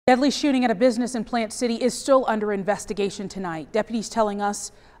Deadly shooting at a business in Plant City is still under investigation tonight. Deputies telling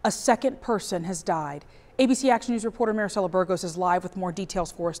us a second person has died. ABC Action News reporter Maricela Burgos is live with more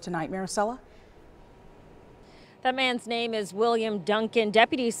details for us tonight. Maricela? That man's name is William Duncan.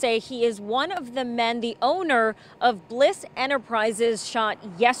 Deputies say he is one of the men the owner of Bliss Enterprises shot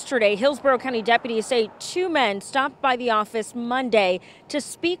yesterday. Hillsborough County deputies say two men stopped by the office Monday to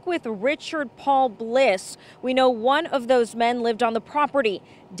speak with Richard Paul Bliss. We know one of those men lived on the property.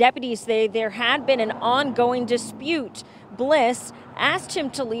 Deputies say there had been an ongoing dispute. Bliss asked him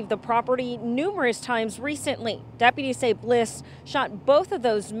to leave the property numerous times recently. Deputies say Bliss shot both of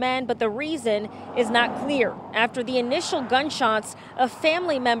those men, but the reason is not clear. After the initial gunshots, a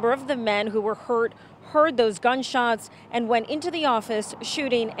family member of the men who were hurt heard those gunshots and went into the office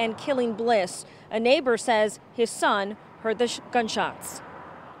shooting and killing Bliss. A neighbor says his son heard the gunshots.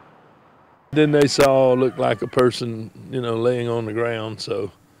 Then they saw looked like a person, laying on the ground,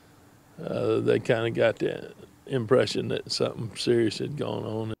 so they kind of got the impression that something serious had gone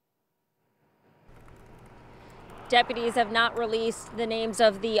on. Deputies have not released the names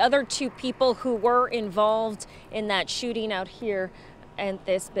of the other two people who were involved in that shooting out here at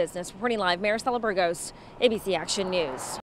this business. Reporting live, Maricela Burgos, ABC Action News.